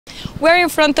We're in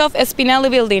front of Spinelli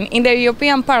Building in the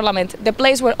European Parliament, the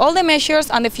place where all the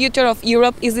measures and the future of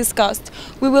Europe is discussed.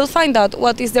 We will find out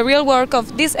what is the real work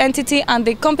of this entity and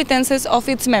the competences of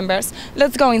its members.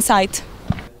 Let's go inside.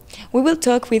 We will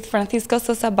talk with Francisco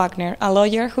Sosa Wagner, a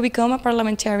lawyer who became a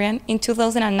parliamentarian in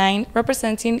 2009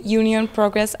 representing Union,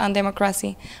 Progress and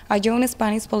Democracy, a young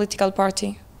Spanish political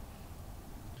party.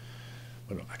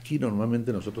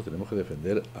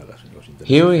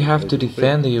 Here we have to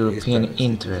defend the European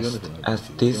interest, as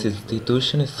this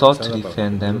institution is sought to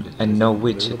defend them and know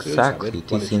which exactly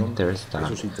these interests are.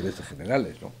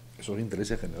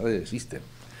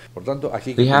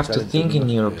 We have to think in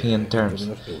European terms,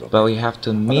 but we have to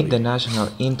admit the national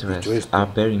interests are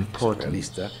very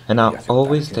important and are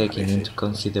always taken into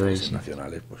consideration.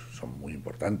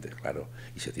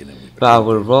 But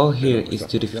our role here is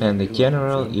to defend the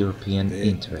general European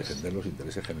interest.